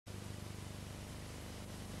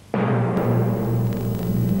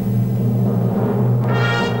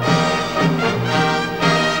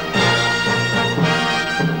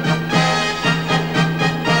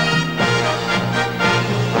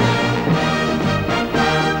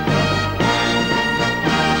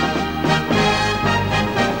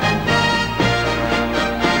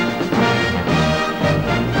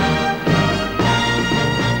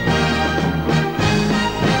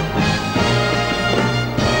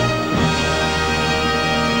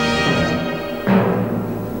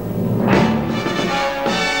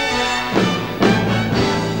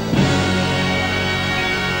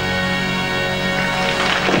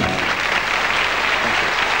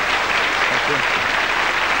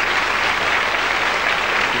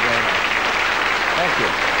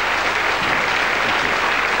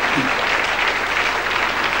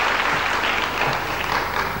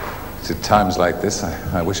It's at times like this,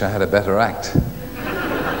 I wish I had a better act.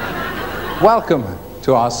 Welcome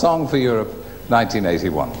to our Song for Europe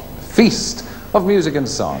 1981. Feast of music and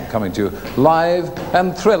song, coming to you live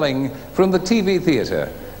and thrilling from the TV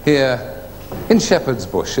theatre here in Shepherd's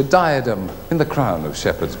Bush, a diadem in the crown of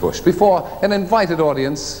Shepherd's Bush, before an invited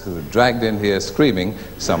audience who were dragged in here screaming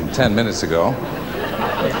some 10 minutes ago.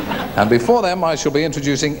 And before them, I shall be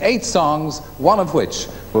introducing 8 songs, one of which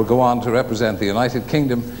will go on to represent the United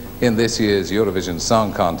Kingdom in this year's Eurovision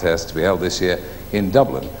Song Contest, to be held this year in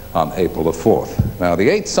Dublin on April the 4th. Now, the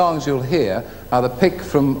 8 songs you'll hear are the pick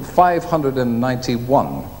from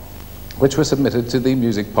 591, which were submitted to the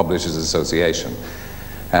Music Publishers Association.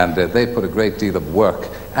 And they put a great deal of work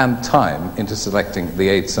and time into selecting the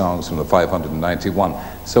 8 songs from the 591.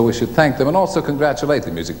 So we should thank them and also congratulate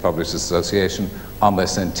the Music Publishers Association on their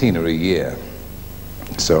centenary year.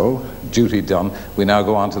 So, duty done, we now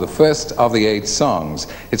go on to the first of the 8 songs.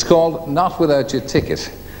 It's called Not Without Your Ticket,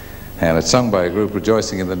 and it's sung by a group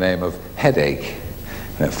rejoicing in the name of Headache.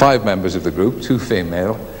 There are 5 members of the group, 2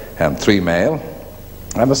 female and 3 male.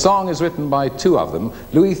 And the song is written by 2 of them,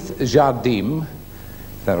 Louis Jardim,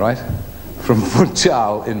 is that right? From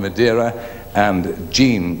Funchal in Madeira, and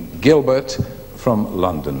Jean Gilbert from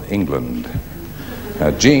London, England.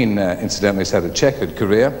 Jean, incidentally, has had a checkered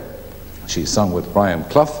career. She's sung with Brian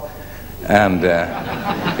Clough and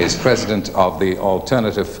is president of the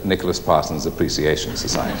Alternative Nicholas Parsons Appreciation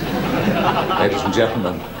Society. Ladies and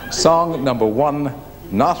gentlemen, song number 1,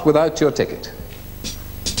 Not Without Your Ticket.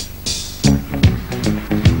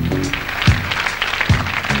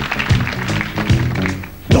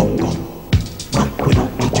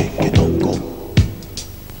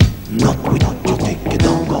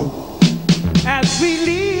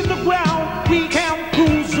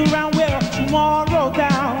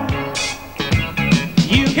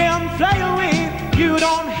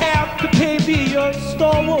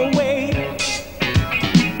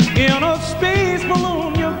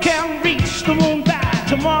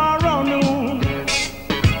 Tomorrow noon,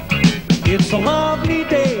 it's a lovely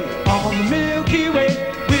day on the Milky Way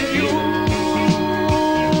with you.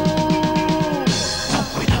 Not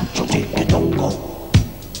without your ticket, don't go.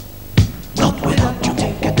 Not without your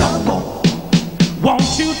ticket, don't go.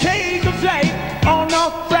 Won't you take a flight on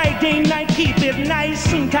a Friday night? Keep it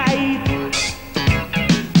nice and tight.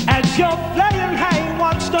 As you're flying high,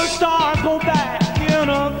 watch the stars go by in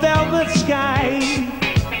a velvet sky.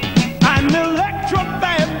 I'm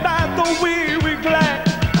electrified by the way we glide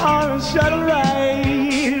on a shuttle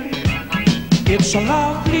ride. It's a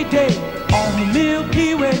lovely day on the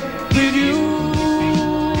Milky Way with you.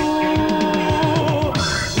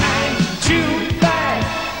 925,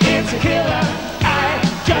 it's a killer. I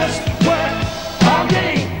just work all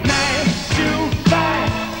day.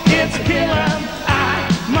 925, it's a killer. I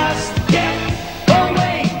must get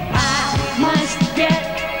away. I must get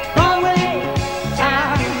away. I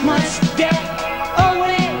must get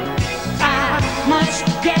away. I must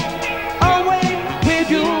get away with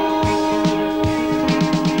you.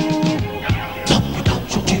 Not without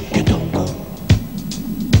your ticket, don't go.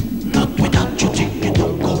 Not without your ticket,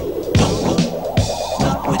 don't go. Don't go.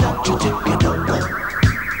 Not without your ticket, don't go.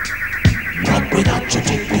 Not without your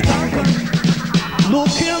ticket, don't go.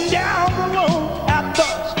 Looking down the road at the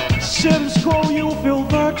city school, you feel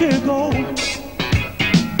vertigo.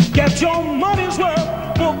 Get your money's worth,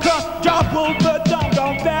 book a double the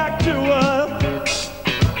doggone back to earth.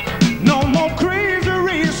 No more crazy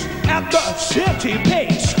race at the city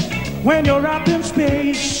pace when you're out in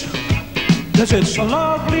space. 'Cause it's a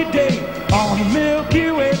lovely day on the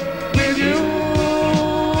Milky Way with you.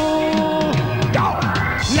 Go!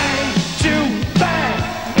 925,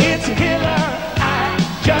 it's a killer. I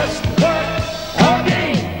just work all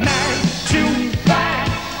day. 925,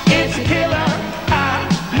 it's a killer. I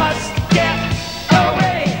must get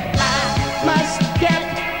away. I must get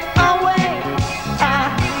away.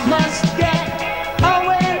 I must get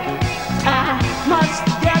away. I must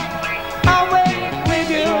get away with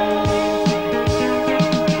you.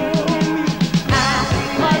 I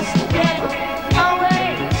must get away.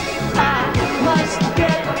 I must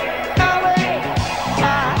get away.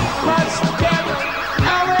 I must get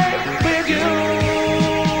away with you.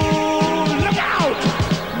 Look out!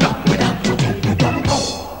 Not without your ticket, don't go.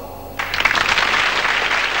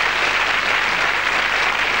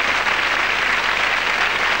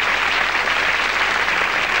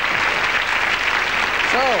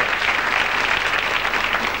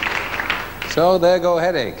 So there go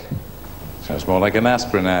Headache. Sounds more like an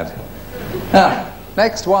aspirin ad. Ah,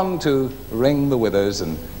 Next one to ring the withers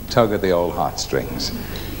and tug at the old heartstrings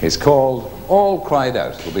is called All Cried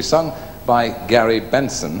Out. It will be sung by Gary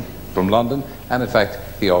Benson from London, and in fact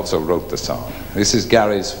he also wrote the song. This is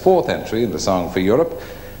Gary's fourth entry in the Song for Europe,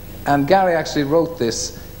 and Gary actually wrote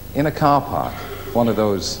this in a car park, one of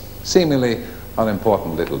those seemingly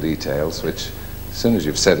unimportant little details which, as soon as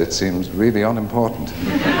you've said it, seems really unimportant.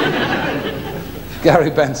 Gary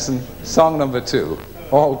Benson, song number 2,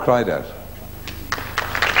 All Cried Out.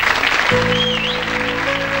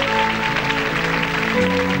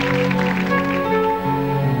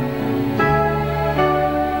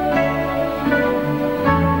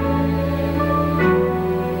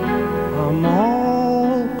 I'm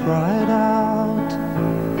all cried out,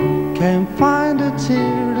 can't find a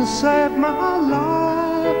tear to save my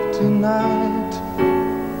life tonight.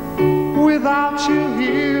 Without you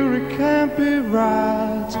here it can't be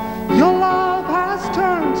right. Your love has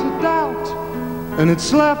turned to doubt, and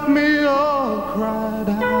it's left me all cried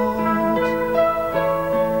out.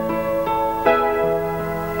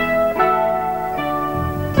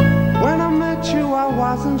 When I met you I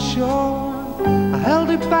wasn't sure, I held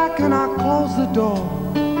it back and I closed the door,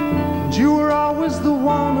 and you were always the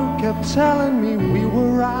one who kept telling me we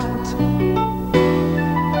were right.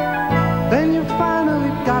 Then you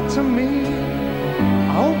finally got to me,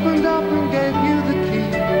 I opened up and gave you the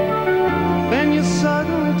key. Then you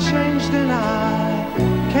suddenly changed and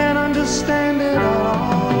I can't understand it at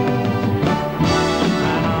all.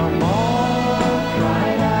 And I'm all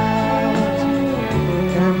cried out,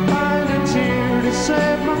 can't find a tear to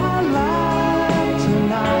save my life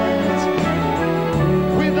tonight.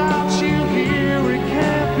 Without you here it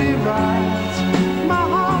can't be right. My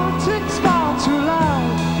heart ticks far too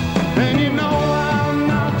loud, and you know I'm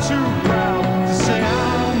not too proud to say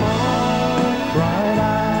I'm all cried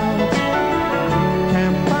out.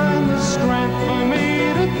 Can't find the strength for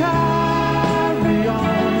me to carry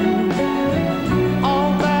on.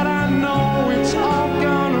 All that I know, it's all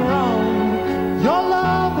gone wrong. Your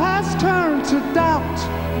love has turned to doubt,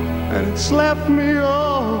 and it's left me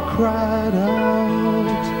all cried out.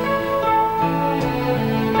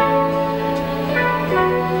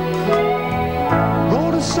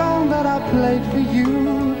 Wrote a song that I played for you,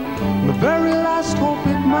 the very last hope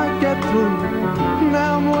it might get through.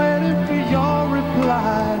 Now I'm waiting for your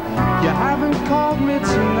reply, you haven't called me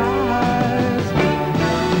tonight.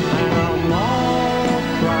 And I'm all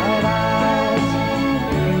cried out,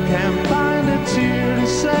 can't find a tear to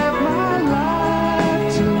save my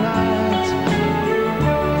life tonight.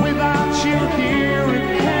 Without you here it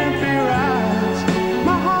can't be right.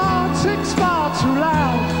 My heart ticks far too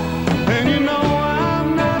loud, and you know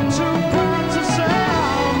I'm not too proud to say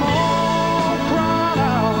I'm all cried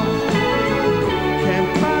out.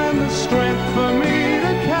 Can't find the strength for me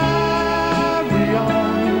to carry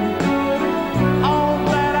on. All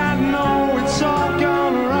that I know, it's all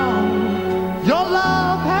gone wrong. Your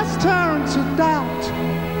love has turned to doubt,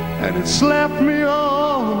 and it's left me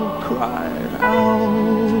all cried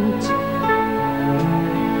out.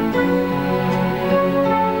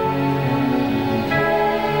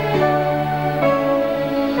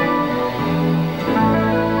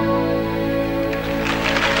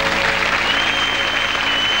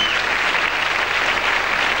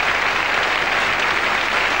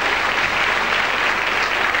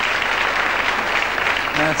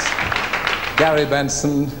 That's Gary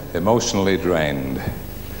Benson, Emotionally Drained.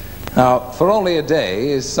 Now, For Only a Day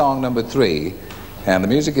is song number 3, and the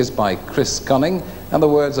music is by Chris Cunning, and the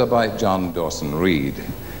words are by John Dawson Reed.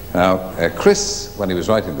 Now, Chris, when he was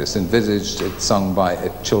writing this, envisaged it sung by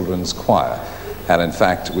a children's choir, and in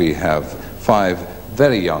fact we have 5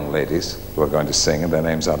 very young ladies who are going to sing, and their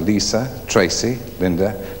names are Lisa, Tracy,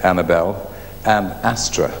 Linda, Annabelle, and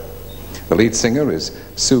Astra. The lead singer is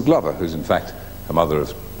Sue Glover, who's in fact a mother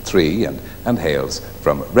of 3 and hails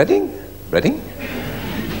from Reading? Reading?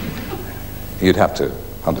 You'd have to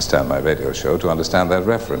understand my radio show to understand that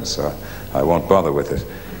reference, so I won't bother with it.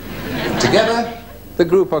 Together, the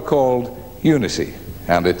group are called Unity,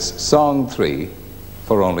 and it's song 3,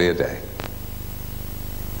 For Only a Day.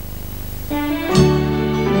 The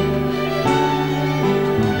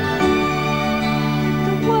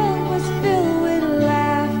world was filled with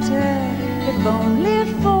laughter, if only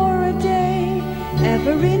for a day.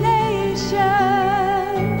 Every nation,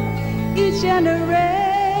 each generation,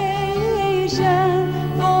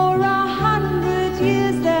 for 100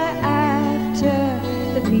 years thereafter,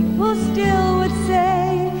 the people still would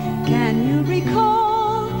say, can you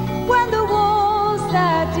recall when the walls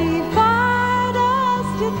that divide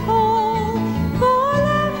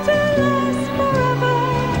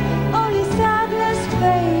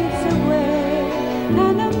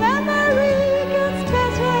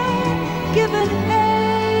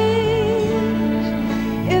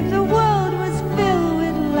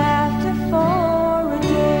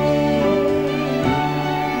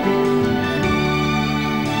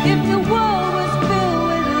If the world was filled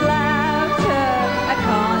with laughter, a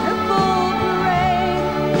carnival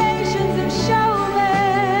parade, nations of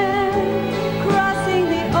showmen crossing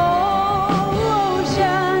the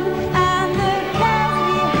ocean, and the cares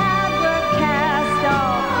we had were cast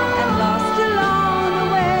off and lost along the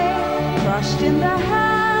way, crushed in the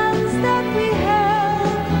hands that we held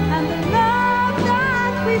and the love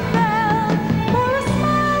that we felt. For a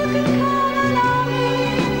smile can come an army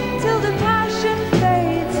till the passion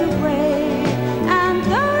fades away, and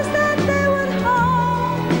those that they would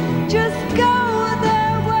harm just go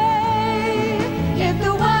their way. If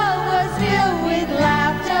the world was filled with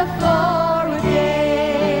laughter for a day,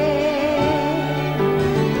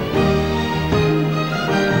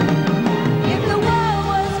 if the world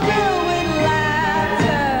was filled with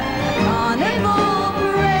laughter, a carnival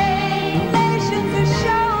parade, nations of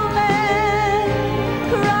showmen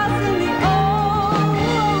crossing the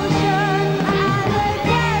ocean, and the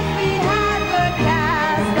cares we had were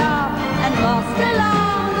cast off and lost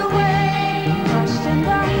along the way, crushed in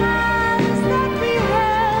the hands that we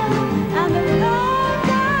held and the love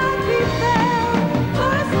that we felt.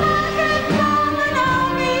 For a smile can come an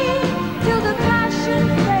army till the passion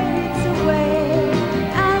fades away,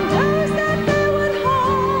 and those that they would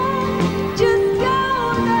harm just go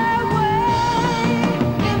their way.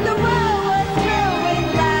 If the world was filled with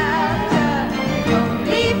laughter,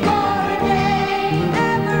 only for a day,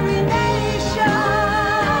 every nation,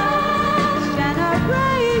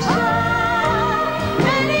 generation,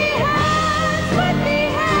 many hands would be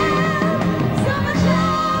held, so much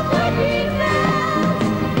love would be felt.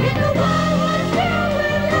 If the world was filled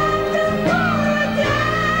with laughter for a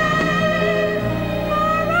day,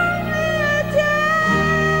 for only a day.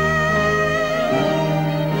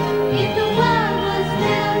 If the world was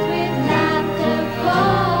filled with laughter for a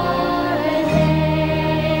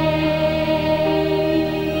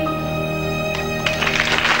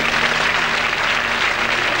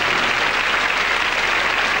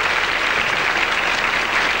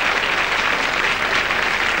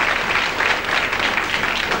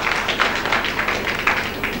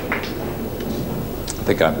I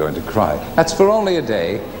think I'm going to cry. That's For Only a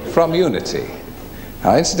Day from Unity.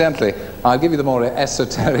 Now, incidentally, I'll give you the more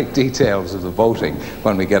esoteric details of the voting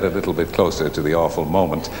when we get a little bit closer to the awful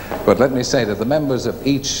moment. But let me say that the members of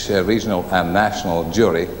each regional and national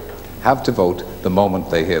jury have to vote the moment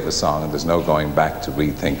they hear the song, and there's no going back to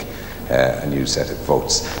rethink a new set of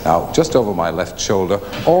votes. Now, just over my left shoulder,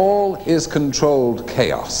 all is controlled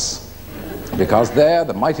chaos. Because there,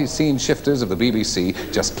 the mighty scene shifters of the BBC,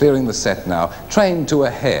 just clearing the set now, trained to a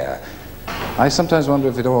hair. I sometimes wonder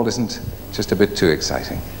if it all isn't just a bit too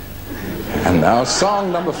exciting. And now,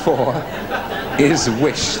 song number 4 is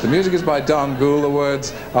Wish. The music is by Don Gould, the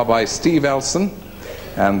words are by Steve Elson,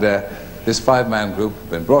 and this 5-man group has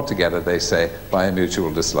been brought together, they say, by a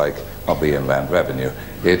mutual dislike of the inland revenue.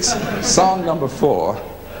 It's song number 4,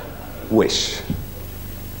 Wish.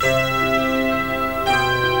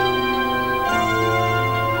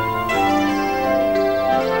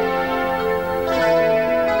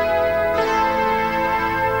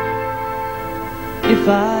 If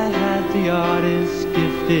I had the artist's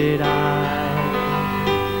gifted eye,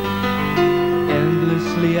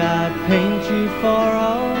 endlessly I'd paint you for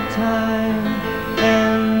all time,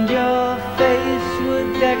 and your face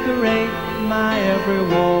would decorate my every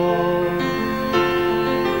wall.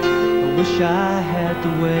 I wish I had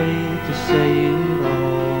the way to say it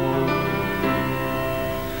all.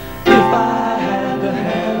 If I had the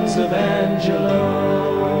hands of Angelo,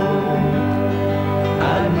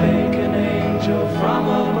 I'd make an angel from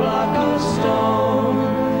a block of stone.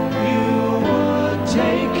 You would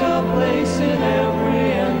take a place in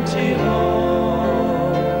every empty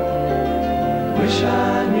home. Wish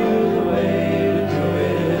I knew the way to do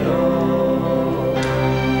it all.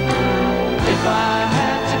 If I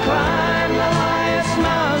had to climb the highest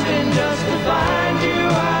mountain just to find you,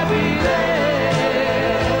 I'd be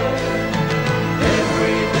there.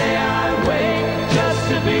 Every day I wait just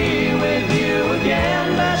to be with you again,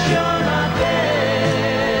 but you're not there.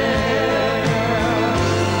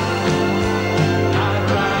 I'd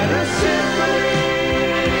write a symphony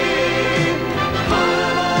full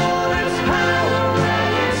of all its power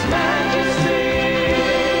and its magic.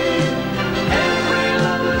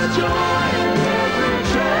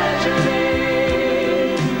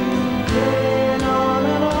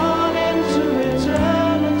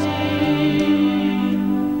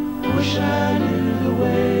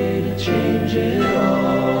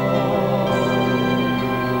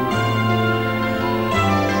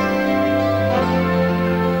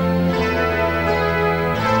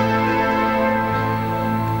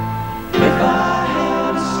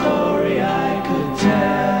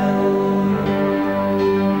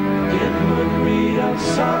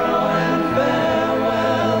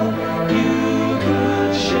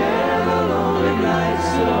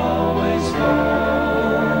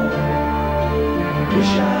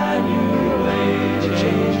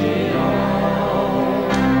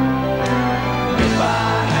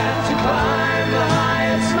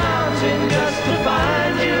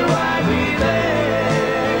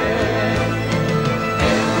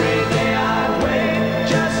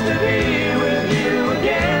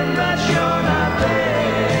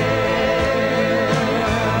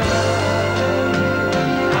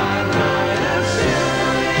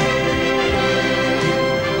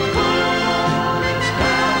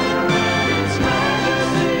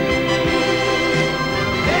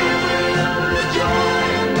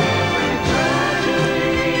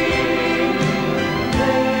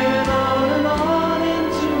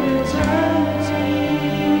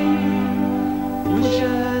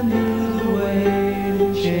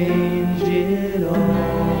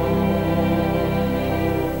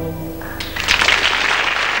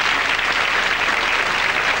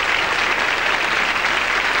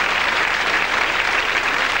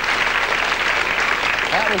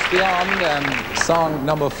 was Beyond, and song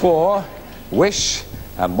number 4, Wish,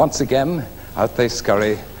 and once again, out they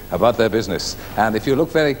scurry about their business. And if you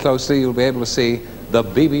look very closely, you'll be able to see the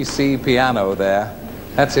BBC piano there.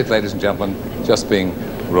 That's it, ladies and gentlemen, just being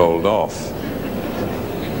rolled off.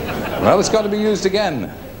 Well, it's got to be used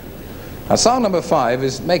again. Now, song number 5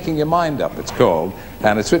 is Making Your Mind Up, it's called,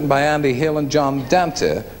 and it's written by Andy Hill and John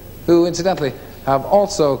Dante, who, incidentally, have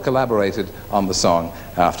also collaborated on the song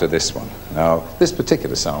after this one. Now, this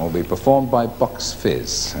particular song will be performed by Bucks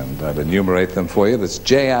Fizz, and I'll enumerate them for you. That's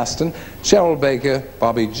Jay Aston, Cheryl Baker,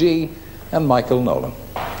 Bobby G, and Michael Nolan.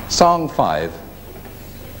 Song 5,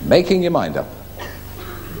 Making Your Mind Up.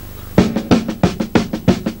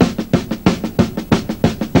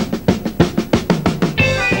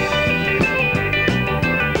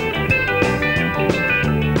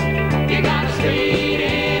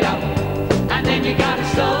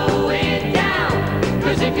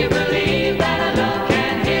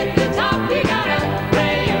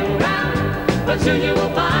 Soon you will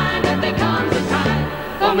find that there comes a time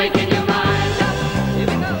for making your mind up. Here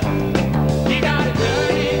we go. You gotta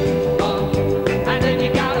turn it on, and then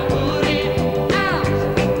you gotta put it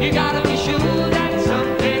out. You gotta be sure that it's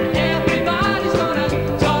something everybody's gonna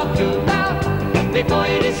talk about before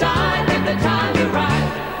you decide that the time's right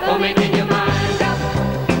for making your mind up.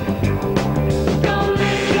 Don't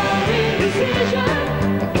let your indecision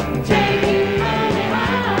take you from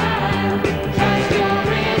behind. Trust your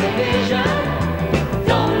inner vision.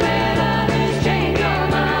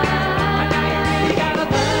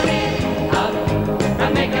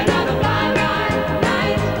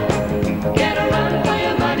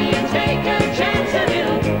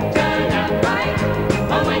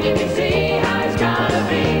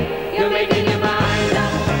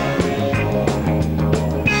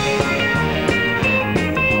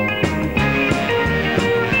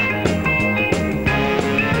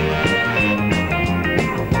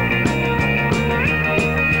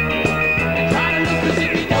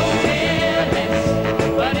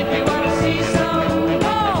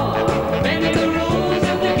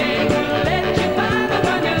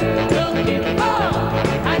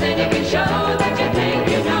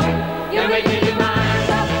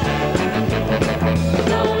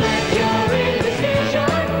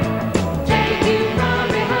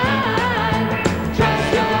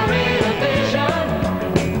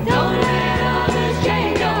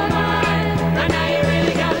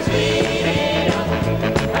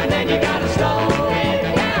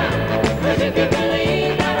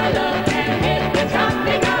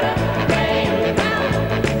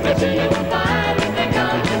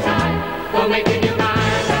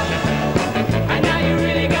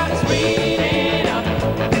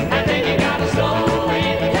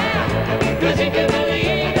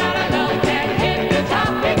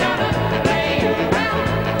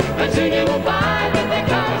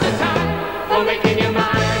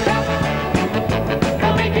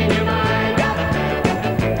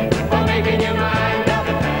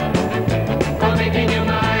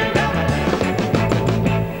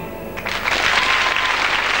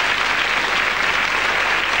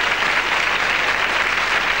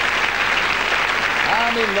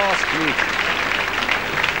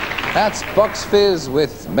 That's Bucks Fizz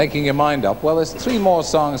with Making Your Mind Up. Well, there's 3 more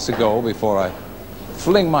songs to go before I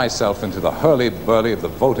fling myself into the hurly-burly of the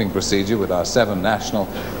voting procedure with our 7 national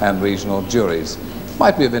and regional juries.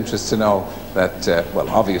 Might be of interest to know that, well,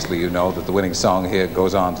 obviously you know that the winning song here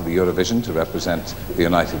goes on to the Eurovision to represent the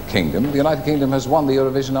United Kingdom. The United Kingdom has won the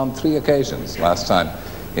Eurovision on 3 occasions, last time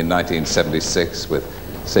in 1976 with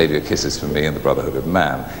Save Your Kisses for Me and the Brotherhood of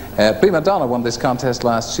Man. Prima Donna won this contest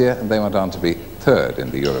last year, and they went on to be 3rd in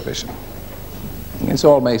the Eurovision. This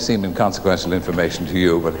all may seem inconsequential information to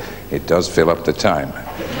you, but it does fill up the time.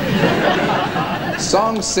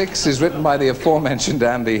 Song 6 is written by the aforementioned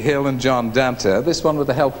Andy Hill and John Dante, this one with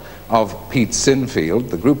the help of Pete Sinfield.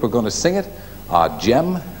 The group are going to sing it are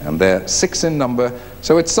Gem, and they're 6 in number,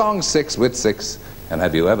 so it's song 6 with 6, and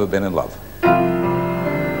Have You Ever Been in Love?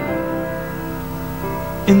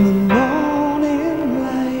 In the morning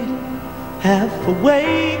light, half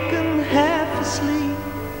awake and half asleep,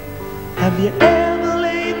 have you ever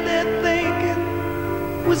laid there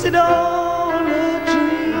thinking, was it all a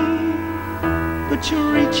dream? But you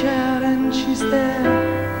reach out and she's there,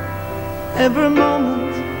 every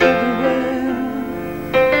moment, everywhere.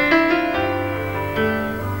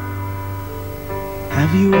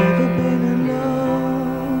 Have you ever been in love?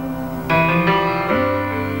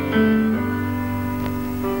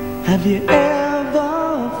 Have you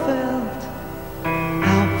ever felt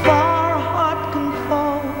how far a heart can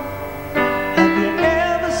fall? Have you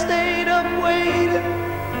ever stayed up waiting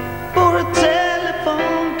for a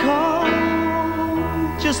telephone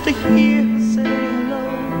hear her say hello,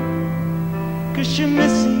 'cause you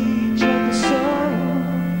miss each other so.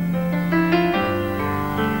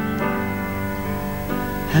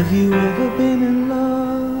 Have you ever been in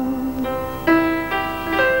love?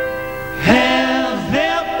 Have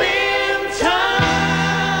there been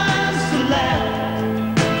times to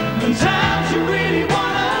laugh and times you really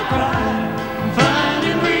wanna cry,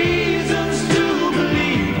 finding reasons to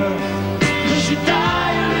believe her, 'cause she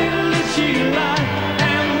died a little and she lied,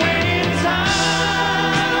 and when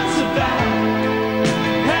times are bad,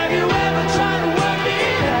 have you ever tried to work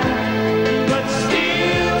it out, but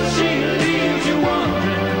still she leaves you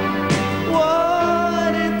wondering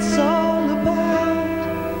what it's all about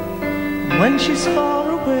when she's far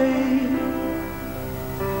away?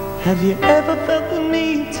 Have you ever felt the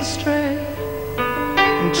need to stray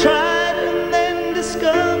and tried and then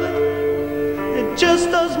discovered it just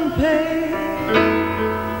doesn't pay?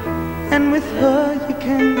 And with her you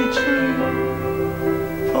can be true,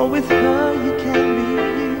 for with her you can be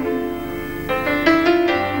you.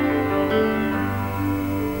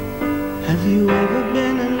 Have you ever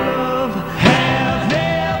been in love? Have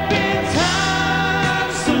there been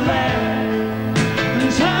times to laugh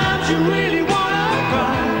and times you really wanna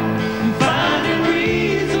cry, and finding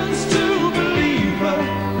reasons to believe her,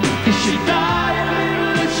 'cause she died a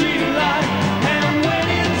little and she lied, and when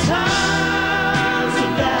in times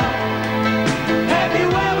of doubt, have you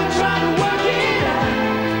ever tried to work it out,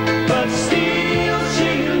 but still she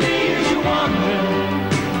leaves you wondering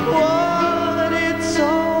what it's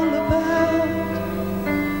all about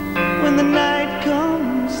when the night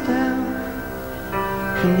comes down?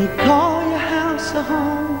 Can you call your house a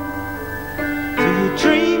home? Do you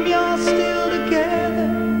dream you're still together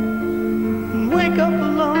and wake up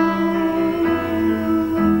alone?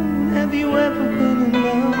 Have you ever been in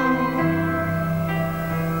love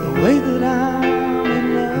the way that I'm in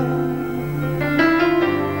love?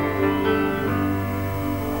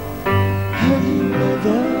 Have you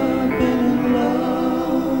ever been in love?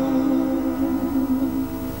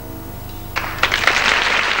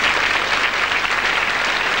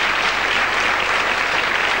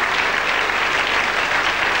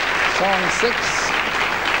 Song 6,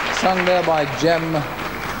 sung there by Jem,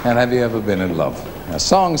 and Have You Ever Been in Love? Now,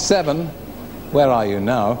 Song 7, Where Are You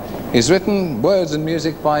Now, is written, words and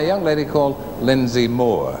music, by a young lady called Lindsay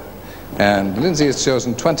Moore. And Lindsay has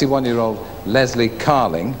chosen 21-year-old Leslie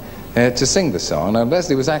Carling to sing the song. Now,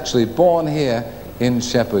 Leslie was actually born here in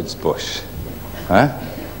Shepherd's Bush. Huh?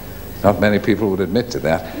 Not many people would admit to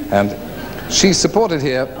that. And she's supported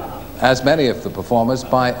here, as many of the performers,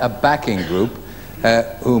 by a backing group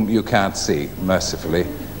whom you can't see, mercifully.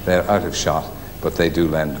 They're out of shot, but they do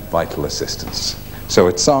lend vital assistance. So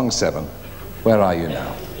it's Song 7, Where Are You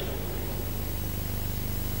Now?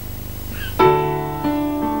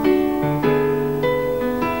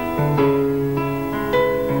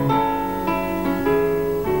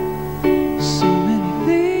 So many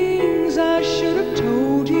things I should have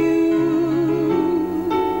told you,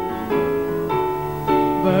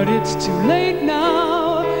 but it's too late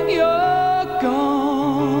now, you're gone.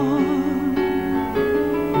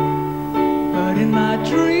 But in my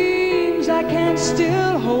dreams I can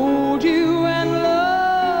still hold you and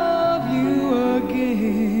love you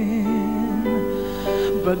again.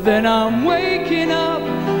 But then I'm waking up,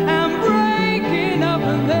 I'm breaking up,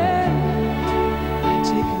 and then I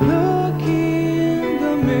take a look in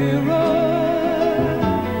the mirror,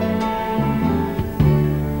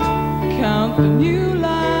 count the new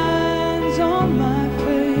lines on my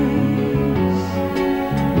face.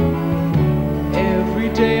 Every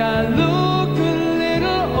day I look a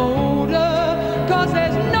little older, 'cause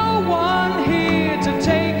there's no one here to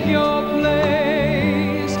take your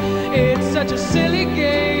place. It's such a silly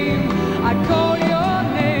game, I call your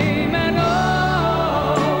name, and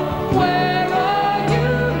oh, where are you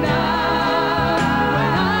now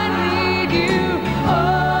when I need you?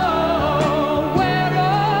 Oh, where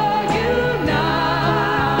are you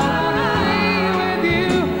now when I be with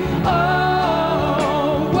you?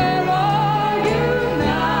 Oh, where are you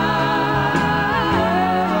now?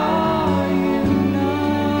 Where are you now?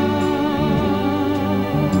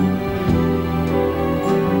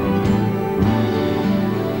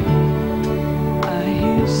 I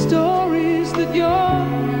hear stories that you're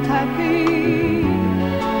happy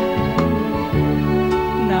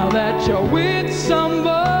now that you're with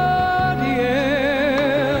somebody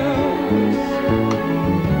else,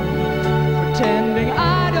 pretending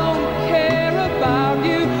I don't care about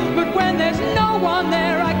you. But when there's no one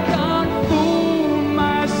there, I can't fool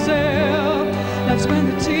myself. That's when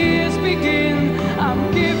the tears begin,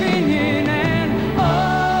 I'm giving in, and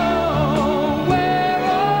oh, where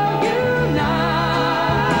are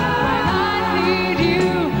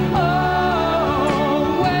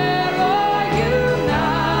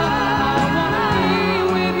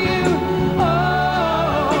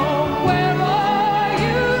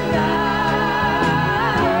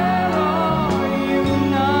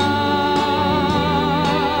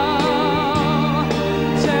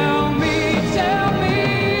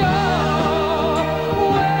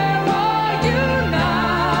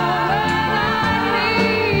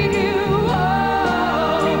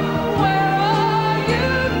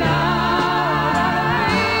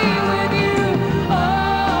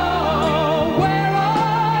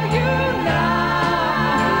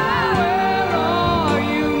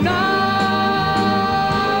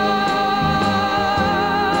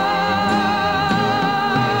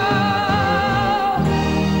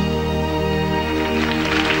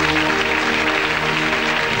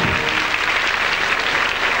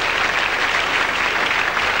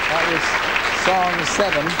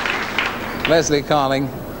 7, Leslie Carling,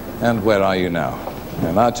 and Where Are You Now?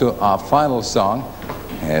 And now to our final song,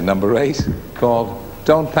 number 8, called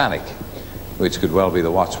Don't Panic, which could well be the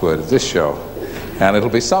watchword of this show. And it'll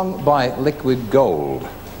be sung by Liquid Gold.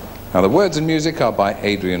 Now, the words and music are by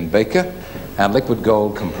Adrian Baker, and Liquid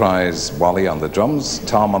Gold comprise Wally on the drums,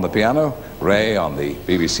 Tom on the piano, Ray on the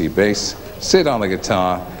BBC bass, Sid on the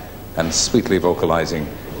guitar, and sweetly vocalizing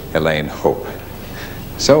Elaine Hope.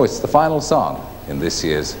 So it's the final song in this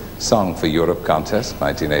year's Song for Europe contest,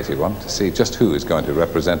 1981, to see just who is going to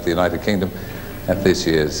represent the United Kingdom at this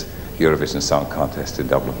year's Eurovision Song Contest in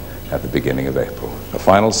Dublin at the beginning of April. The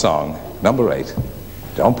final song, number 8,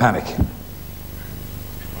 Don't Panic.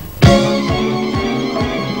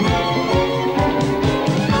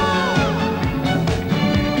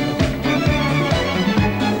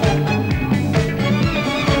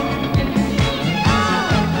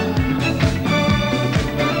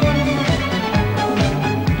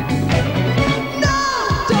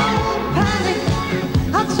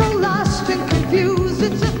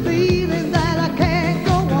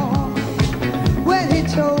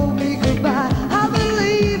 Told me goodbye, I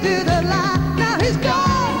believed it a lie. Now he's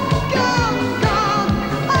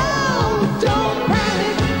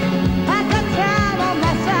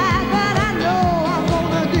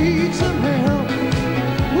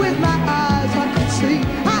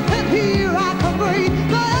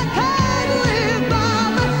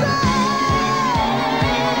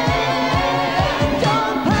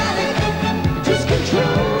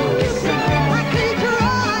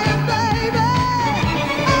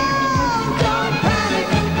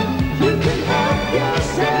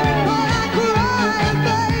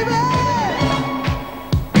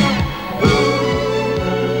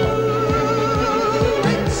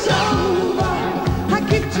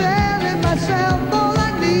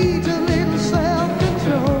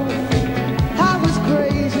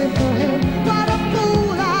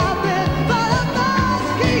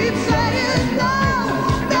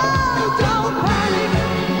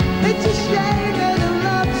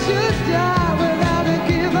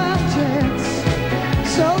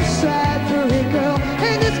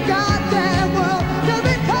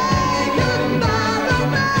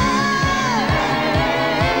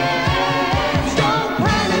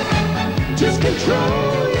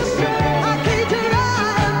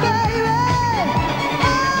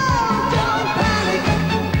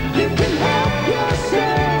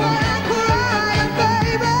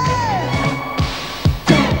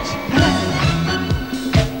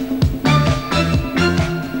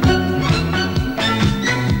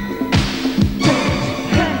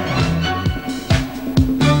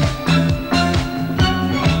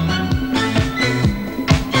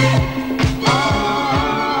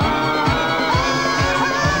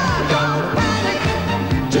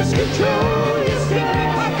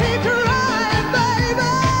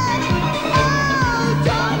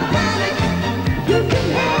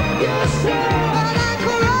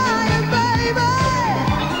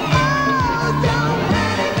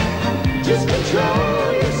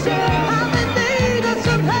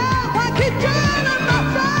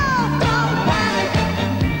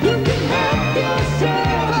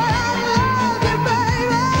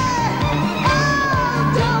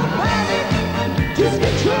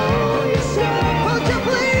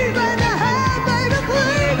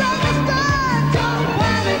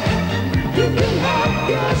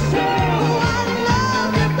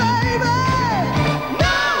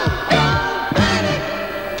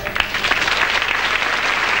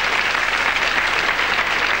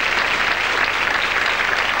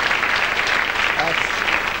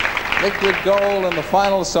Liquid Gold and the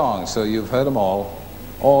final song. So you've heard them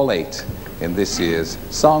all 8 in this year's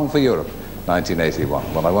Song for Europe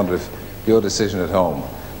 1981. Well, I wonder if your decision at home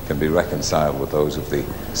can be reconciled with those of the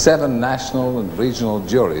 7 national and regional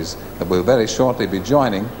juries that will very shortly be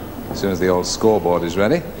joining as soon as the old scoreboard is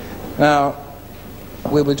ready. Now,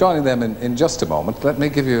 we'll be joining them in just a moment. Let me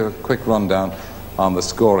give you a quick rundown on the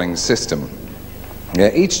scoring system.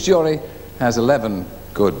 Each jury has 11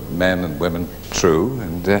 good men and women, true,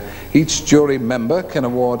 and each jury member can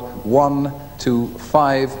award 1 to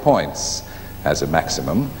 5 points as a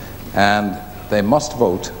maximum, and they must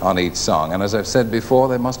vote on each song. And as I've said before,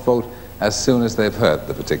 they must vote as soon as they've heard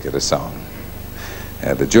the particular song.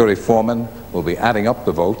 The jury foreman will be adding up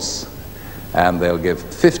the votes, and they'll give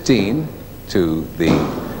 15 to the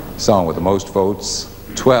song with the most votes,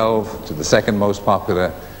 12 to the second most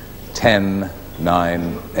popular, 10,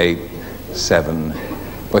 9, 8, 7,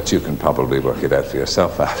 but you can probably work it out for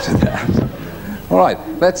yourself after that. All right,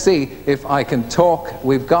 let's see if I can talk.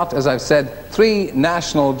 We've got, as I've said, 3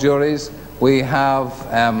 national juries, We have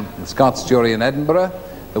the Scots jury in Edinburgh,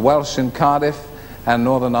 the Welsh in Cardiff, and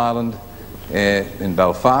Northern Ireland in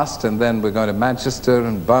Belfast, and then we're going to Manchester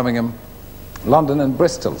and Birmingham, London and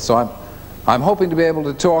Bristol. So I'm hoping to be able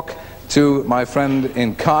to talk to my friend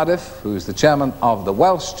in Cardiff, who's the chairman of the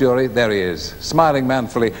Welsh jury. There he is, smiling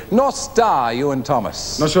manfully. Nos da, Ewan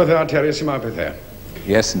Thomas. Nos da, Terry, sy'n there.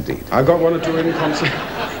 Yes, indeed. I've got one or two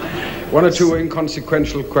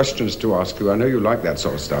inconsequential questions to ask you. I know you like that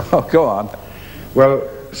sort of stuff. Oh, go on. Well,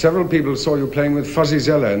 several people saw you playing with Fuzzy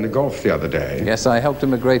Zeller in the golf the other day. Yes, I helped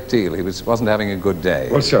him a great deal. He wasn't having a good day.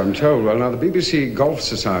 Well, so I'm told. Well, now, the BBC Golf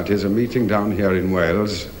Societies are meeting down here in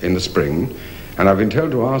Wales in the spring, and I've been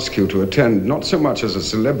told to ask you to attend, not so much as a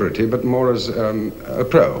celebrity, but more as a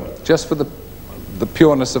pro. Just for the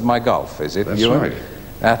pureness of my golf, is it? That's right.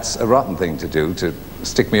 That's a rotten thing to do, to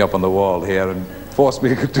stick me up on the wall here and force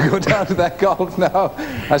me to go down to that golf now.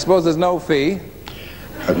 I suppose there's no fee?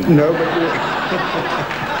 No, but...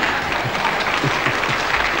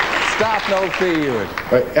 Stop, no fee, Ewan.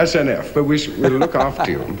 SNF, but we'll look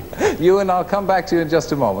after you. Ewan, I'll come back to you in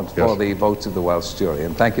just a moment for Yes. the votes of the Welsh jury,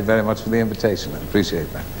 and thank you very much for the invitation. I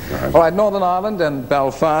appreciate that. Right. All right, Northern Ireland and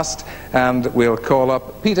Belfast, and we'll call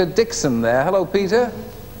up Peter Dixon there. Hello, Peter.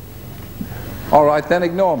 All right, then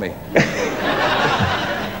ignore me.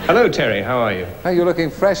 Hello, Terry. How are you? Hey, you're looking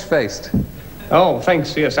fresh-faced. Oh,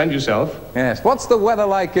 thanks. Yes, and yourself. Yes. What's the weather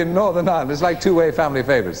like in Northern Ireland? It's like two-way family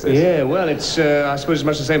favourites, this. Yeah, well, it's, I suppose,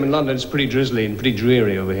 much the same in London. It's pretty drizzly and pretty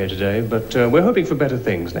dreary over here today, but we're hoping for better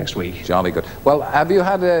things next week. Jolly good. Well, have you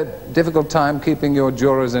had a difficult time keeping your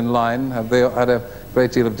jurors in line? Have they had a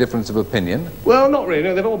great deal of difference of opinion? Well, not really.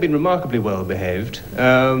 No, they've all been remarkably well behaved.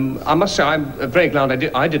 I must say, I'm very glad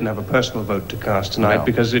I didn't have a personal vote to cast tonight, No.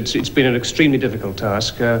 because it's been an extremely difficult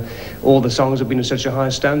task. All the songs have been of such a high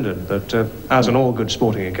standard, but as on all good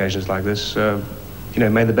sporting occasions like this, you know,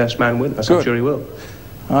 may the best man win. As I'm sure he will.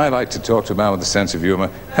 I like to talk to a man with a sense of humour.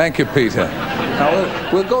 Thank you, Peter.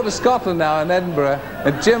 Now, we'll go to Scotland now, in Edinburgh,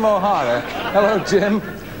 and Jim O'Hara. Hello, Jim.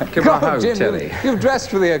 Come on, Jim, Terry. you've dressed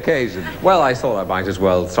for the occasion. Well, I thought I might as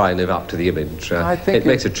well try and live up to the image. I think it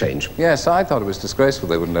makes a change. Yes, I thought it was disgraceful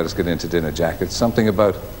they wouldn't let us get into dinner jackets. Something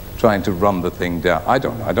about trying to run the thing down. I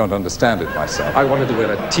don't understand it myself. I wanted to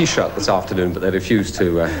wear a T-shirt this afternoon, but they refused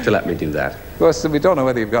to let me do that. Of course, we don't know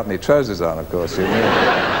whether you've got any trousers on, of course.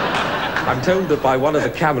 I'm told that by one of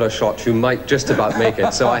the camera shots you might just about make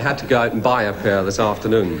it, so I had to go out and buy a pair this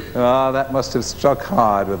afternoon. Oh, that must have struck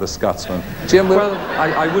hard with the Scotsman. Jim, Well,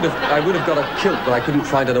 I would have got a kilt, but I couldn't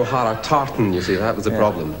find an O'Hara tartan, you see. That was the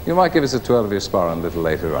problem. You might give us a 12 of your sporran a little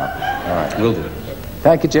later on. All right. Will do.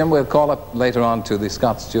 Thank you, Jim. We'll call up later on to the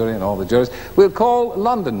Scots jury and all the juries. We'll call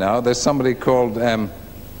London now. There's somebody called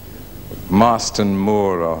Marston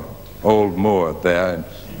Moore, or Old Moore there.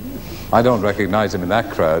 I don't recognize him in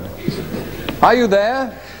that crowd. Are you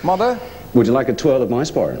there, Mother? Would you like a twirl of my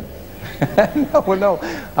sporran? No, well, no.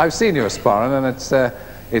 I've seen your sporran, and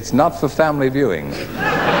it's not for family viewing.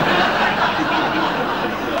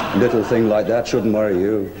 Little thing like that shouldn't worry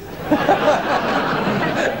you.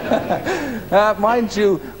 Mind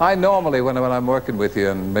you, I normally, when I'm working with you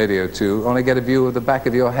on Radio 2, only get a view of the back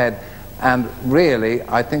of your head. And really,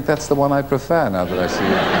 I think that's the one I prefer now that I see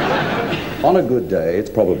you. On a good day, it's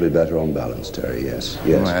probably better on balance, Terry, yes.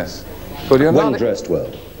 Yes. But you're Well dressed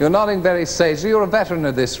well. You're nodding very sagely. You're a veteran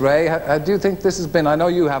of this, Ray. Do you think this has been, I know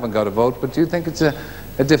you haven't got a vote, but do you think it's a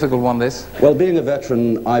difficult one, this? Well, being a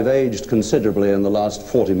veteran, I've aged considerably in the last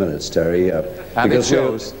 40 minutes, Terry. And because it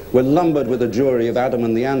shows. We're lumbered with a jury of Adam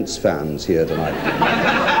and the Ants fans here tonight.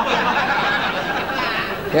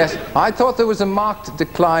 Yes. I thought there was a marked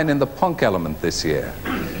decline in the punk element this year.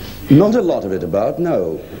 Not a lot of it about,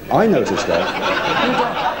 no. I noticed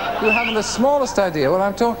that. You haven't the smallest idea what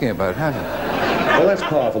I'm talking about, have you? Well, that's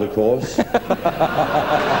par for the course.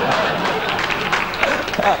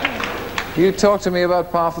 You talked to me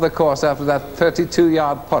about par for the course after that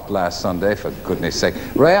 32-yard putt last Sunday, for goodness sake.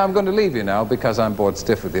 Ray, I'm going to leave you now because I'm bored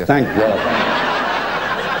stiff with you. Thank God.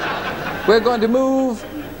 We're going to move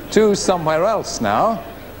to somewhere else now,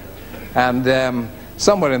 and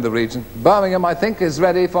somewhere in the region. Birmingham, I think, is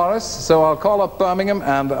ready for us, so I'll call up Birmingham,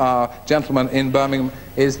 and our gentleman in Birmingham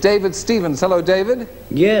is David Stevens. Hello, David.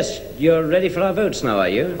 Yes, you're ready for our votes now, are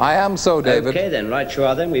you? I am so, David. Okay then, right you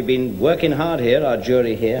are then. We've been working hard here, our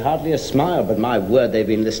jury here. Hardly a smile, but my word, they've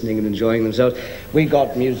been listening and enjoying themselves. We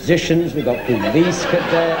got musicians, we got police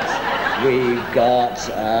cadets, we got,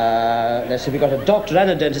 let's see, we got a doctor and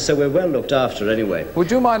a dentist, so we're well looked after anyway. Would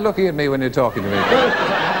you mind looking at me when you're talking to me? Well, if I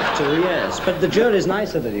have to, yes, but the jury's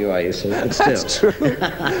nicer than you are, you see, but still. That's true. Go You'd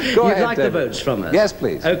ahead, like the David. votes from us? Yes,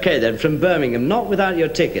 please. Okay then, from Birmingham, Not Without Your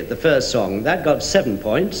Ticket, the first song, that got 7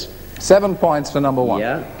 points. 7 points for number 1.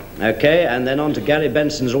 Yeah. Okay, and then on to Gary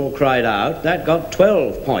Benson's All Cried Out. That got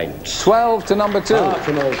 12 points. 12 to number 2. Apart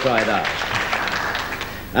from All Cried Out.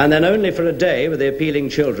 And then Only for a Day with the Appealing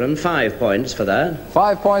Children, 5 points for that.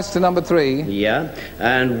 5 points to number 3. Yeah.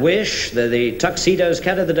 And Wish, the Tuxedos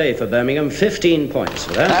Cat of the Day for Birmingham, 15 points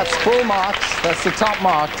for that. That's full marks. That's the top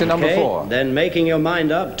mark to number 4. Then Making Your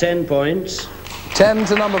Mind Up, 10 points. 10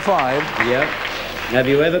 to number 5. Yep. Have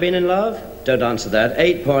You Ever Been in Love? Don't answer that.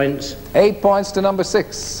 8 points. 8 points to number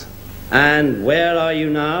 6. And Where Are You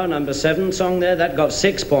Now? Number 7 song there. That got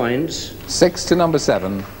 6 points. 6 to number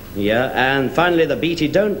 7. Yeah. And finally, the Beatty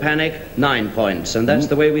Don't Panic, 9 points. And that's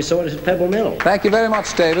the way we saw it at Pebble Mill. Thank you very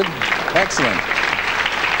much, David. Excellent.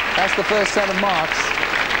 That's the first set of marks.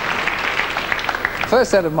 First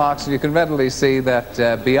set of marks, you can readily see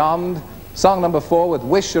that Beyond, song number 4 with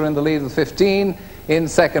Wish are in the lead with 15. In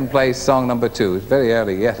second place, song number 2. It's very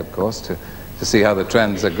early yet, of course, to see how the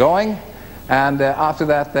trends are going. And after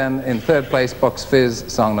that, then, in third place, Bucks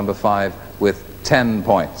Fizz, song number 5, with 10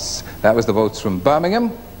 points. That was the votes from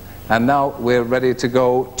Birmingham. And now we're ready to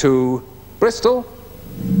go to Bristol.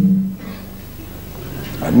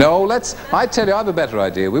 No, I tell you, I have a better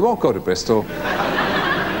idea. We won't go to Bristol.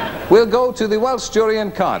 We'll go to the Welsh jury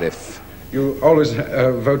in Cardiff. You always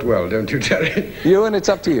vote well, don't you, Terry? You, and it's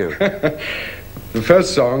up to you. The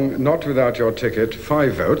first song, Not Without Your Ticket,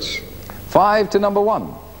 5 votes. 5 to number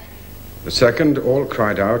 1. The second, All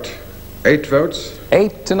Cried Out, 8 votes.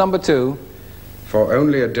 8 to number 2. For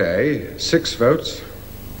Only a Day, 6 votes.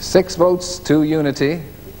 6 votes to Unity.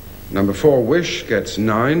 Number 4, Wish, gets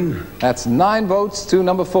 9. That's 9 votes to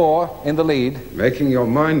number 4 in the lead. Making Your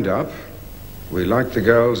Mind Up, we like the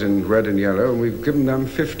girls in red and yellow, and we've given them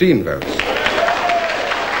 15 votes.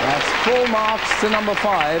 That's full marks to number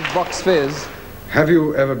 5, Bucks Fizz. Have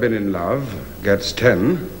You Ever Been in Love, gets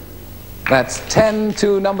 10. That's 10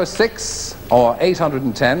 to number 6, or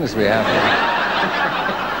 810 as we have here.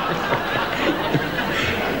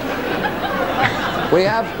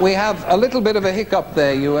 We have a little bit of a hiccup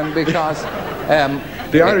there, Ewan, because...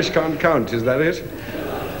 the Irish can't count, is that it?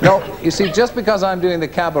 No, you see, just because I'm doing the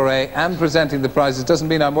cabaret and presenting the prizes doesn't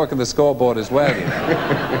mean I'm working the scoreboard as well, you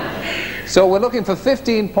know. So we're looking for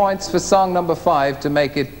 15 points for song number 5 to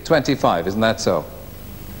make it 25, isn't that so?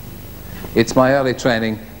 It's my early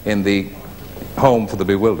training in the Home for the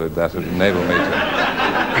Bewildered that would enable me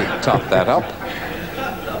to top that up.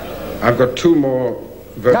 I've got 2 more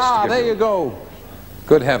votes to give there you go.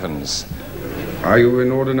 Good heavens. Are you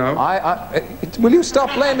in order now? Will you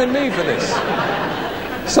stop blaming me for this?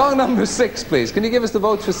 Song number 6, please. Can you give us the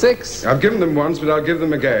votes for 6? I've given them once, but I'll give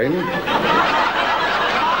them again.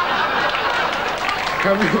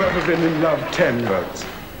 Have You Ever Been in Love, 10 votes.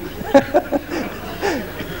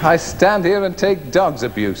 I stand here and take dog's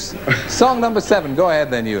abuse. Song number 7. Go ahead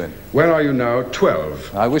then, Ewan. Where Are You Now,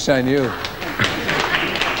 12. I wish I knew.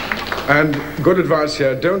 And good advice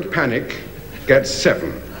here, Don't Panic, gets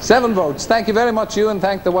 7. 7 votes. Thank you very much, Ewan.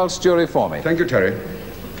 Thank the Welsh jury for me. Thank you, Terry.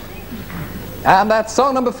 And that's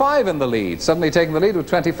song number 5 in the lead, suddenly taking the lead with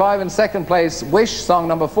 25. In second place, Wish, song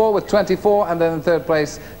number 4 with 24. And then in third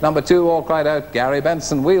place, number 2, All Cried Out, Gary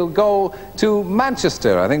Benson. We'll go to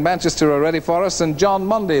Manchester. I think Manchester are ready for us. And John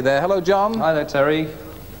Mundy there. Hello, John. Hi there, Terry.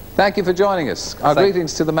 Thank you for joining us. Our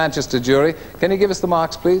greetings to the Manchester jury. Can you give us the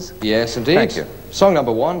marks, please? Yes, indeed. Thank you. Song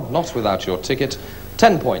number 1, Not Without Your Ticket,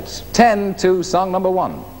 10 points. 10 to song number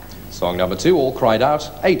 1. Song number 2, All Cried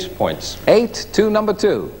Out, 8 points. 8 to number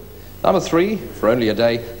 2. Number 3, For Only a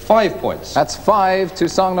Day, 5 points. That's 5 to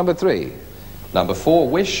song number 3. Number 4,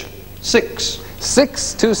 Wish, 6.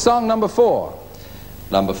 6 to song number 4.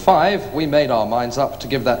 Number 5, We Made Our Minds Up to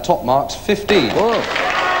give that top marks 15. Whoa.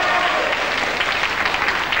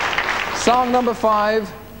 Song number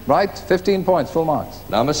 5, right, 15 points, full marks.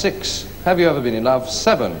 Number 6, Have You Ever Been in Love,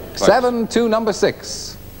 7 votes. 7 to number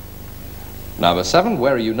 6. Number 7,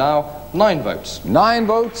 Where Are You Now, 9 votes. 9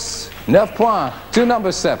 votes, 9 points to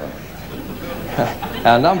number 7.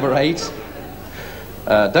 And number 8,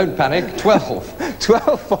 Don't Panic, 12.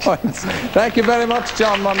 12 points. Thank you very much,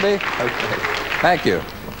 John Mundy. Okay. Thank you.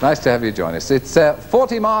 Nice to have you join us. It's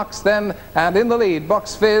 40 marks then, and in the lead,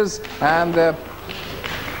 Bucks Fizz, and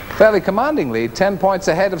fairly commanding lead, 10 points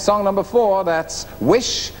ahead of song number 4. That's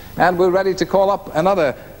Wish, and we're ready to call up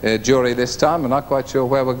another jury this time. We're not quite sure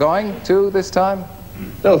where we're going to this time.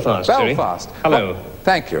 Belfast, Belfast. Terry. Hello. Oh,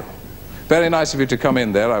 thank you. Very nice of you to come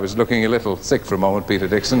in there. I was looking a little sick for a moment, Peter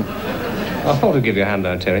Dixon. I thought I'd give you a hand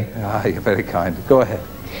out, Terry. Ah, you're very kind. Go ahead.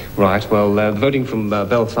 Right, well, the voting from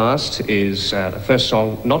Belfast is the first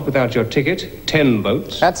song, Not Without Your Ticket, 10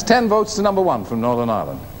 votes. That's 10 votes to number 1 from Northern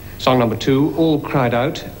Ireland. Song number 2, All Cried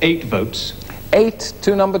Out, 8 votes. 8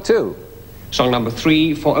 to number 2. Song number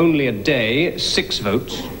 3, For Only a Day, 6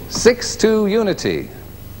 votes. 6 to Unity.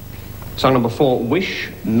 Song number 4, Wish,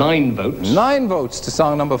 9 votes. 9 votes to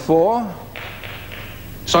song number 4.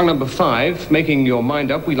 Song number 5, Making Your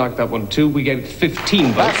Mind Up, we like that one too. We gave it 15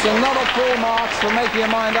 votes. That's another full marks for Making Your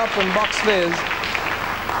Mind Up and Box Fizz.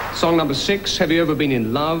 Song number 6, Have You Ever Been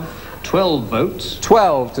in Love, 12 votes.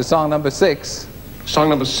 12 to song number 6. Song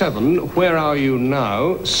number 7, Where Are You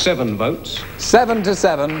Now, 7 votes. 7 to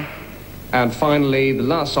 7. And finally, the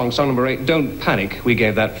last song, song number 8, Don't Panic, we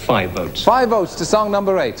gave that 5 votes. 5 votes to song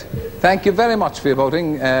number 8. Thank you very much for your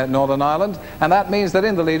voting, Northern Ireland. And that means that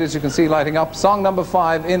in the lead, as you can see lighting up, song number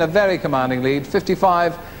 5 in a very commanding lead.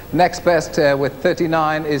 55, next best with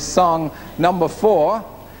 39 is song number 4.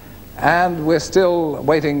 And we're still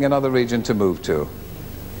waiting another region to move to.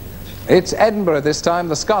 It's Edinburgh this time,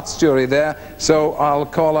 the Scots jury there. So I'll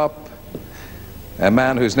call up a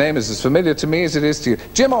man whose name is as familiar to me as it is to you.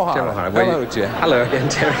 Jim O'Hara. Jim O'Hara. Hello, Jim. Hello again,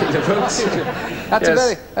 Terry. The votes.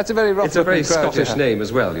 That's a very rough. It's a very crowd, Scottish name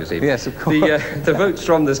as well, you see. Yes, of course. The votes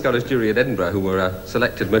from the Scottish jury at Edinburgh, who were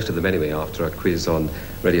selected, most of them anyway, after a quiz on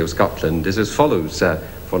Radio Scotland, is as follows.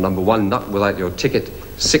 For number 1, Not Without Your Ticket,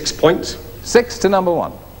 6 points. 6 to number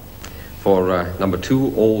 1. For number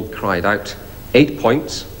 2, All Cried Out, 8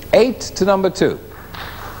 points. 8 to number 2.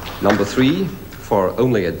 Number 3, For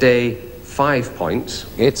Only a Day, 5 points.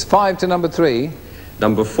 It's 5 to number 3.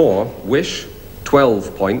 Number 4, Wish,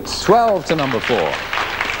 12 points. 12 to number 4.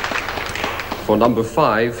 For number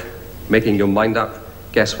 5, Making Your Mind Up,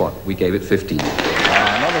 guess what? We gave it 15.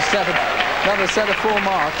 Another set of full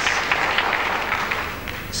marks.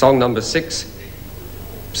 Song number 6,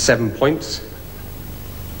 7 points.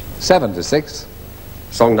 7 to 6.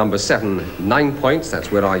 Song number 7, 9 points.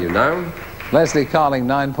 That's Where Are You Now? Leslie Carling,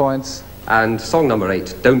 9 points. And song number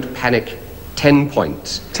 8, Don't Panic, 10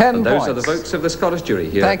 points. 10 and those points. are the votes of the Scottish jury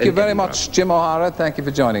here. Thank you very Edinburgh. much, Jim O'Hara. Thank you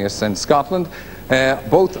for joining us in Scotland.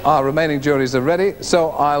 Both our remaining juries are ready,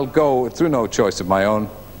 so I'll go, through no choice of my own,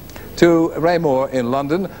 to Ray Moore in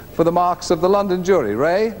London for the marks of the London jury.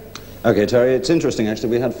 Ray? Okay, Terry, it's interesting, actually.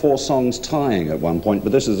 We had 4 songs tying at one point,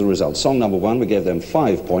 but this is the result. Song number 1, we gave them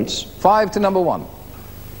 5 points. 5 to number 1.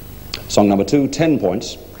 Song number 2, 10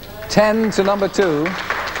 points. 10 to number 2.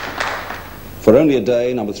 For Only a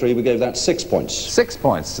Day, number 3, we gave that 6 points. 6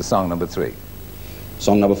 points to song number 3.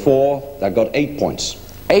 Song number 4, that got 8 points.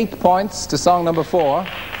 8 points to song number 4.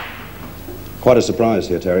 Quite a surprise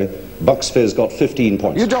here, Terry. Bucks Fizz got 15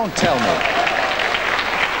 points. You don't tell me.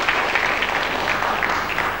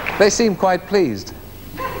 They seem quite pleased.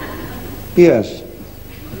 Yes.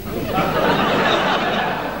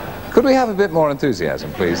 Could we have a bit more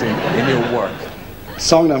enthusiasm, please, in your work?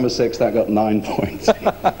 Song number 6, that got 9 points.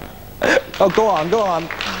 Oh, go on, go on.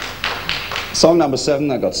 Song number 7,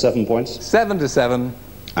 that got 7 points. 7 to 7.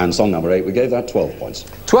 And song number 8, we gave that 12 points.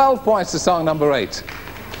 12 points to song number 8.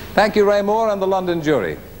 Thank you, Ray Moore and the London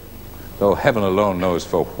jury. Though heaven alone knows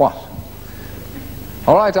for what.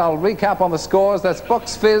 All right, I'll recap on the scores. That's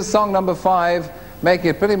Bucks Fizz, song number 5, making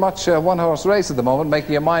it pretty much a one-horse race at the moment,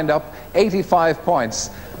 making your mind up, 85 points.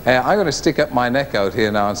 I'm going to stick up my neck out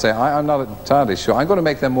here now and say I'm not entirely sure. I'm going to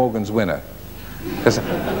make them Morgan's winner. Because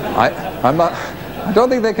I don't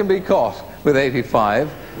think they can be caught with 85.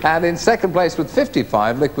 And in second place with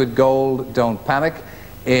 55, Liquid Gold, Don't Panic.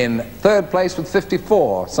 In third place with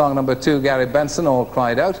 54, song number 2, Gary Benson, All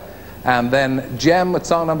Cried Out. And then Gem with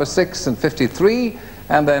song number 6 and 53.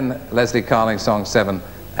 And then Leslie Carling, song 7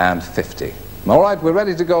 and 50. All right, we're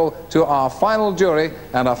ready to go to our final jury,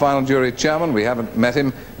 and our final jury chairman. We haven't met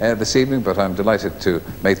him this evening, but I'm delighted to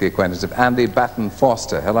make the acquaintance of Andy Batten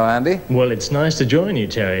Foster. Hello, Andy. Well, it's nice to join you,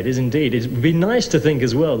 Terry. It is indeed. It would be nice to think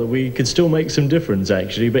as well that we could still make some difference,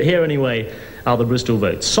 actually. But here, anyway, are the Bristol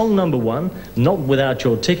votes. Song number 1, Not Without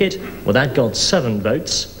Your Ticket. Well, that got 7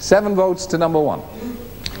 votes. 7 votes to number 1.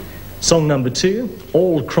 Song number 2,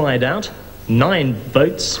 All Cried Out. 9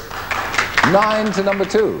 votes. 9 to number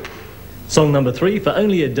 2. Song number 3, For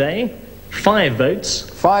Only a Day, 5 votes.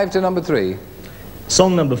 5 to number 3.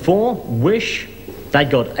 Song number 4, Wish, that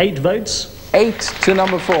got 8 votes. 8 to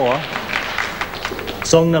number 4.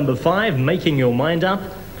 Song number 5, Making Your Mind Up,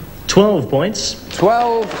 12 points.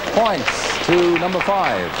 12 points to number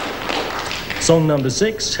 5. Song number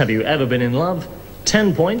 6, Have You Ever Been in Love,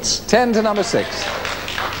 10 points. 10 to number 6.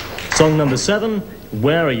 Song number 7,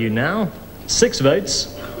 Where Are You Now, 6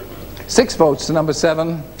 votes. 6 votes to number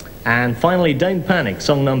 7. And finally, Don't Panic,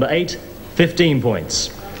 song number 8, 15 points.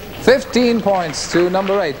 15 points to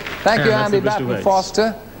number 8. Thank you, And that's Andy the Bristol Batten votes.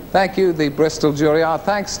 Foster. Thank you, the Bristol jury. Our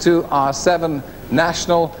thanks to our 7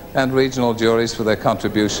 national and regional juries for their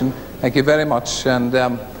contribution. Thank you very much. And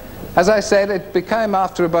As I said, it became,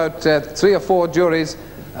 after about 3 or 4 juries,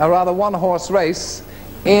 a rather one-horse race.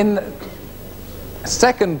 In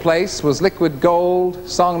second place was Liquid Gold,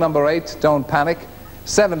 song number 8, Don't Panic,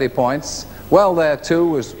 70 points. Well There Too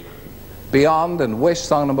was Beyond and Wish,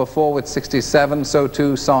 song number 4 with 67. So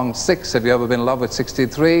too song 6, Have You Ever Been in Love, with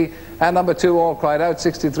 63. And number 2, All Cried Out,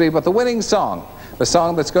 63. But the winning song, the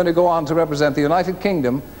song that's going to go on to represent the United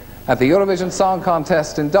Kingdom at the Eurovision Song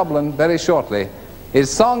Contest in Dublin very shortly, is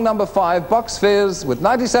song number 5, Bucks Fizz, with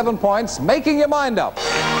 97 points, Making Your Mind Up.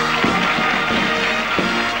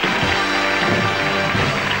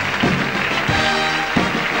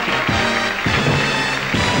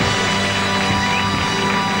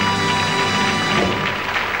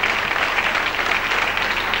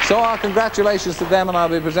 So our congratulations to them, and I'll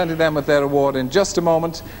be presenting them with their award in just a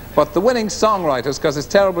moment. But the winning songwriters, because it's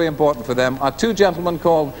terribly important for them, are 2 gentlemen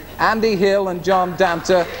called Andy Hill and John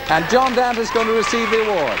Danter, and John Danter is going to receive the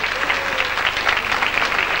award.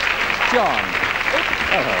 John.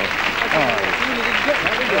 Hello. Oh.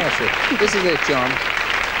 This is it, John.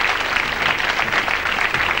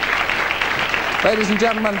 Ladies and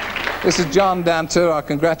gentlemen, this is John Danter. Our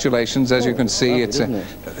congratulations. As you can see, it's a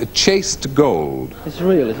chased gold. It's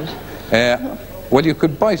real, is it? Well, you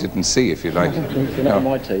could bite it and see if you like. Not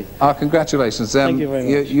my teeth. Our congratulations. Thank you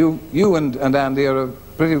very much. You and Andy are a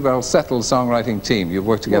pretty well settled songwriting team. You've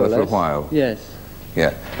worked together for a while. Yes.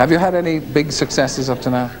 Yeah. Have you had any big successes up to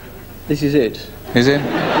now? This is it. Is it?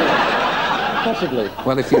 Possibly.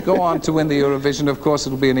 Well, if you go on to win the Eurovision, of course,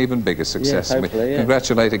 it'll be an even bigger success. Yes, hopefully, yeah.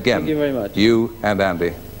 Congratulate again. Thank you very much. You and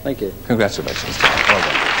Andy. Thank you. Congratulations. Well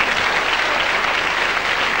done.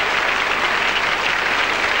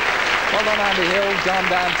 Well done, Andy Hill, John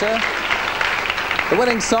Danter. The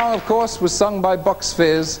winning song, of course, was sung by Bucks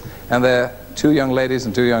Fizz, and they're 2 young ladies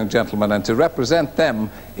and 2 young gentlemen, and to represent them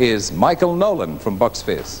is Michael Nolan from Bucks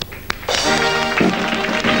Fizz.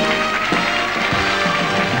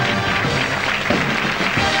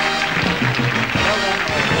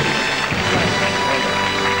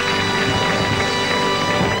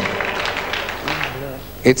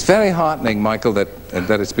 It's very heartening, Michael, that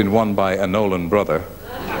it's been won by a Nolan brother.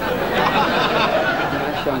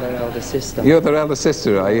 I'm their elder sister. You're their elder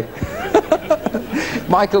sister, are you?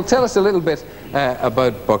 Michael, tell us a little bit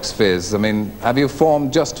about Bucks Fizz. I mean, have you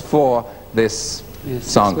formed just for this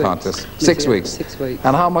song contest? 6 weeks. 6 weeks.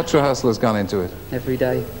 And how much rehearsal has gone into it? Every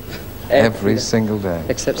day. Every single day.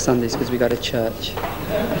 Except Sundays, because we go to church.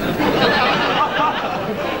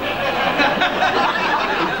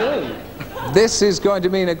 This is going to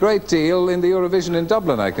mean a great deal in the Eurovision in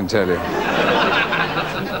Dublin, I can tell you.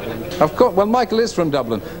 Of course, well, Michael is from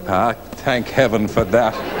Dublin. Ah, thank heaven for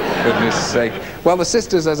that, goodness sake. Well, the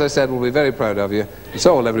sisters, as I said, will be very proud of you.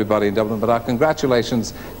 So will everybody in Dublin, but our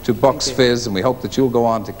congratulations to Bucks Fizz, and we hope that you'll go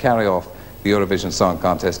on to carry off the Eurovision Song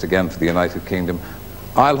Contest again for the United Kingdom.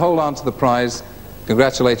 I'll hold on to the prize,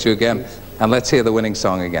 congratulate you again, and let's hear the winning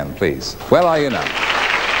song again, please. Where are you now?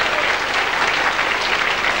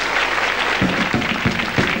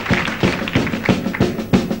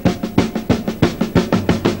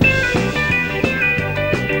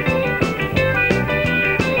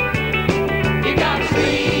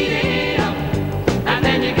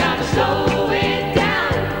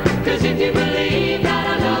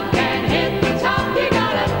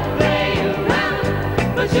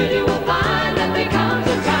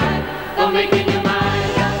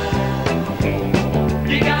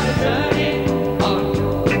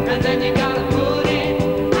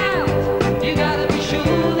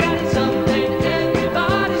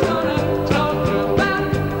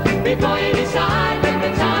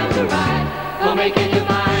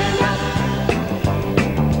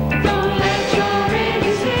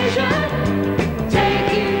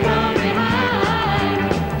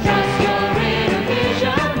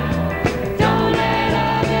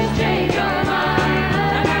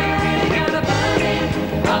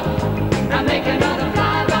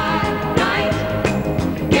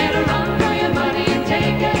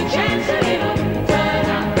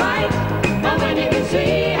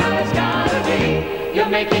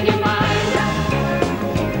 Making your mind up.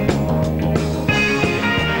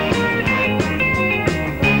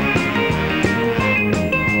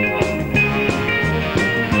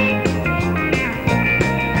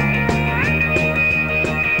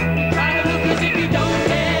 Try to look as if you don't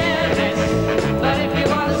care less, but if you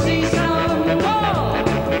want to see some more,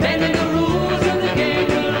 then the rules of the game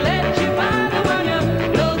will let you find the one you're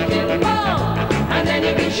looking for, and then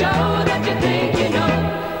you can show that you think you know.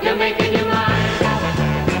 You're making your mind up.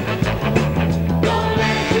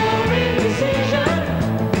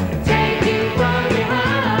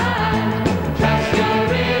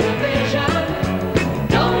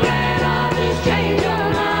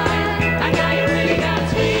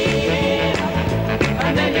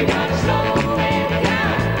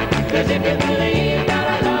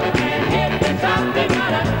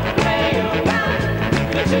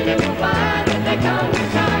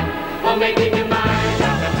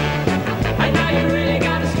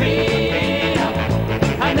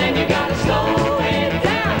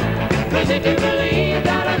 make you believe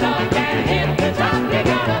that a love can hit the top. You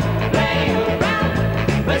gotta play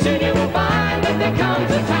around, but soon you will find that there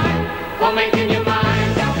comes a time for making you